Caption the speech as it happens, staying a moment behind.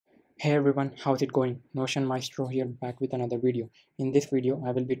Hey everyone, how's it going? Notion Maestro here, back with another video. In this video,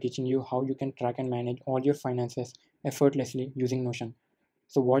 I will be teaching you how you can track and manage all your finances effortlessly using Notion.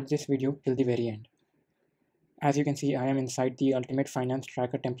 So watch this video till the very end. As you can see, I am inside the Ultimate Finance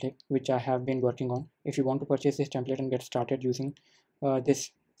Tracker template, which I have been working on. If you want to purchase this template and get started using this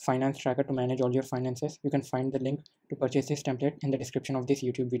finance tracker to manage all your finances, you can find the link to purchase this template in the description of this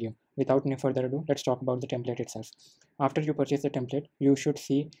YouTube video. Without any further ado, let's talk about the template itself. After you purchase the template, you should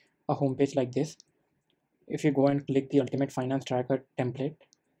see a homepage like this. If you go and click the Ultimate Finance Tracker template,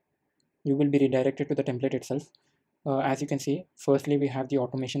 you will be redirected to the template itself. As you can see, firstly we have the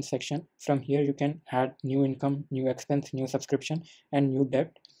automation section. From here you can add new income, new expense, new subscription and new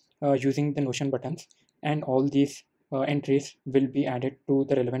debt using the Notion buttons, and all these entries will be added to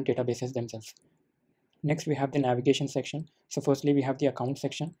the relevant databases themselves. Next we have the navigation section. So firstly we have the account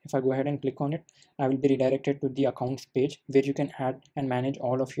section. If I go ahead and click on it, I will be redirected to the accounts page where you can add and manage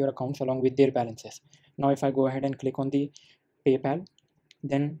all of your accounts along with their balances. Now if I go ahead and click on the PayPal,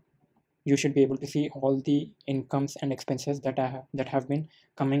 then you should be able to see all the incomes and expenses that have been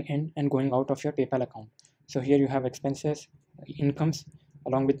coming in and going out of your PayPal account. So here you have expenses, incomes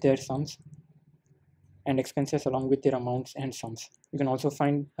along with their sums, and expenses along with their amounts and sums. You can also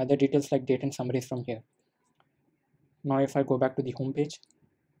find other details like date and summaries from here. Now if I go back to the home page,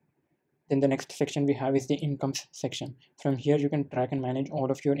 then the next section we have is the incomes section. From here you can track and manage all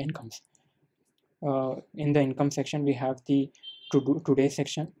of your incomes. In the income section we have the today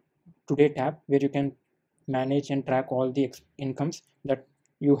section, today tab, where you can manage and track all the incomes that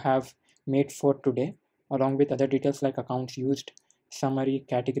you have made for today, along with other details like accounts used, summary,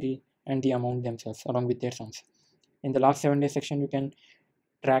 category, and the amount themselves along with their sums. In the last 7 days section, you can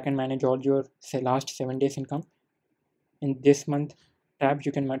track and manage all your last 7 days income. In this month tab,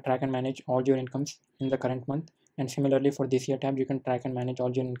 you can track and manage all your incomes in the current month, and similarly for this year tab, you can track and manage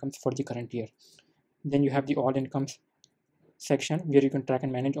all your incomes for the current year. Then you have the all incomes section where you can track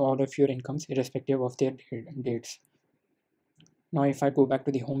and manage all of your incomes irrespective of their dates. Now if I go back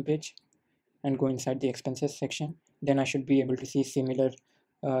to the home page and go inside the expenses section, then I should be able to see similar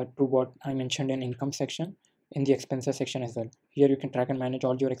to what I mentioned in income section in the expenses section as well. Here you can track and manage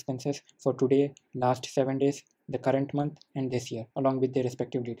all your expenses for today, last 7 days, the current month, and this year along with their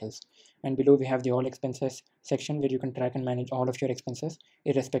respective details. And below we have the all expenses section where you can track and manage all of your expenses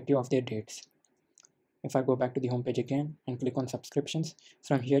irrespective of their dates. If I go back to the home page again and click on subscriptions,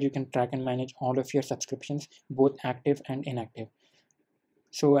 from here you can track and manage all of your subscriptions, both active and inactive.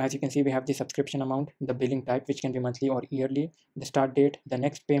 So as you can see, we have the subscription amount, the billing type, which can be monthly or yearly, the start date, the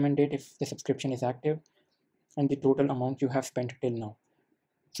next payment date if the subscription is active, and the total amount you have spent till now.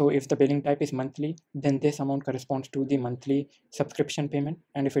 So if the billing type is monthly, then this amount corresponds to the monthly subscription payment,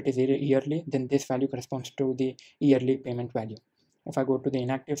 and if it is yearly, then this value corresponds to the yearly payment value. If I go to the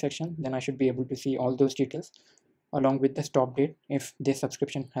inactive section, then I should be able to see all those details along with the stop date if this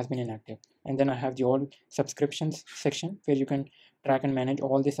subscription has been inactive. And then I have the all subscriptions section where you can track and manage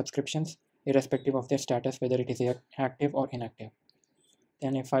all the subscriptions irrespective of their status, whether it is active or inactive.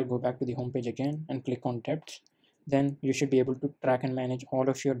 Then if I go back to the home page again and click on debts, then you should be able to track and manage all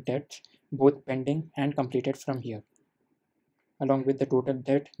of your debts, both pending and completed from here, along with the total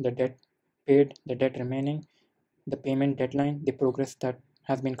debt, the debt paid, the debt remaining, the payment deadline, the progress that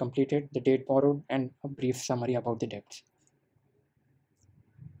has been completed, the date borrowed, and a brief summary about the debts.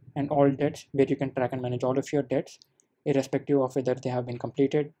 And all debts, where you can track and manage all of your debts irrespective of whether they have been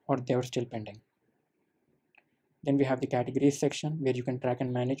completed or they are still pending. Then we have the categories section where you can track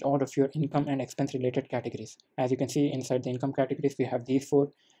and manage all of your income and expense related categories. As you can see, inside the income categories we have these 4,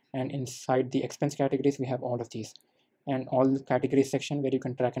 and inside the expense categories we have all of these. And all categories section where you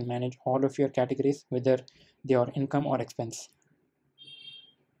can track and manage all of your categories, whether they are income or expense.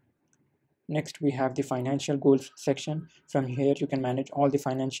 Next we have the financial goals section. From here you can manage all the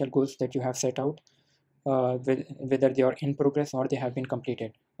financial goals that you have set out, whether they are in progress or they have been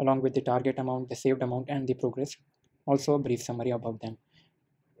completed, along with the target amount, the saved amount, and the progress. Also a brief summary about them.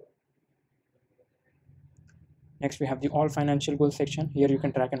 Next we have the all financial goals section. Here you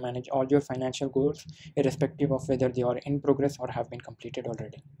can track and manage all your financial goals irrespective of whether they are in progress or have been completed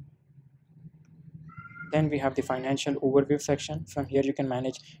already. Then we have the financial overview section. From here you can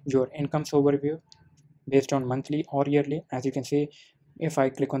manage your incomes overview based on monthly or yearly. As you can see, if I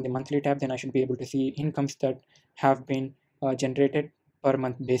click on the monthly tab, then I should be able to see incomes that have been generated per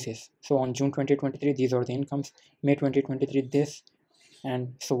month basis. So on June 2023, these are the incomes, May 2023 this,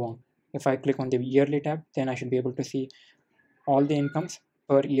 and so on. If I click on the yearly tab, then I should be able to see all the incomes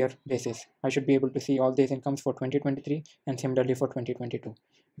per year basis. I should be able to see all these incomes for 2023 and similarly for 2022.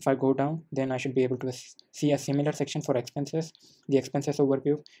 If I go down, then I should be able to see a similar section for expenses, the expenses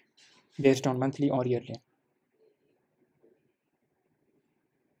overview, based on monthly or yearly.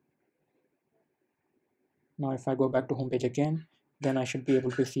 Now if I go back to homepage again, then I should be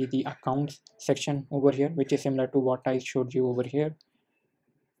able to see the accounts section over here, which is similar to what I showed you over here.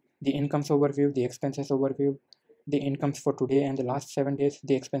 The incomes overview, the expenses overview, the incomes for today and the last 7 days,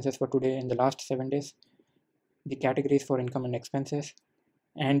 the expenses for today and the last 7 days, the categories for income and expenses,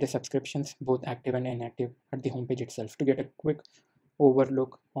 and the subscriptions, both active and inactive, at the homepage itself, to get a quick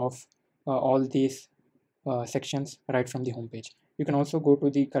overlook of all these sections right from the homepage. You can also go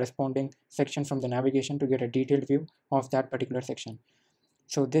to the corresponding section from the navigation to get a detailed view of that particular section.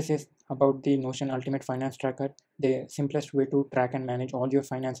 So this is about the Notion Ultimate Finance Tracker, the simplest way to track and manage all your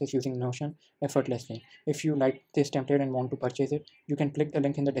finances using Notion effortlessly. If you like this template and want to purchase it, you can click the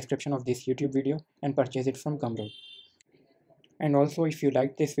link in the description of this YouTube video and purchase it from Gumroad. And also, if you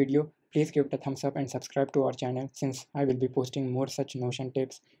like this video, please give it a thumbs up and subscribe to our channel, since I will be posting more such Notion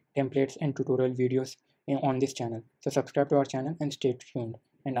tips, templates and tutorial videos on this channel. So subscribe to our channel and stay tuned,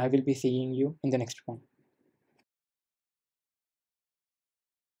 and I will be seeing you in the next one.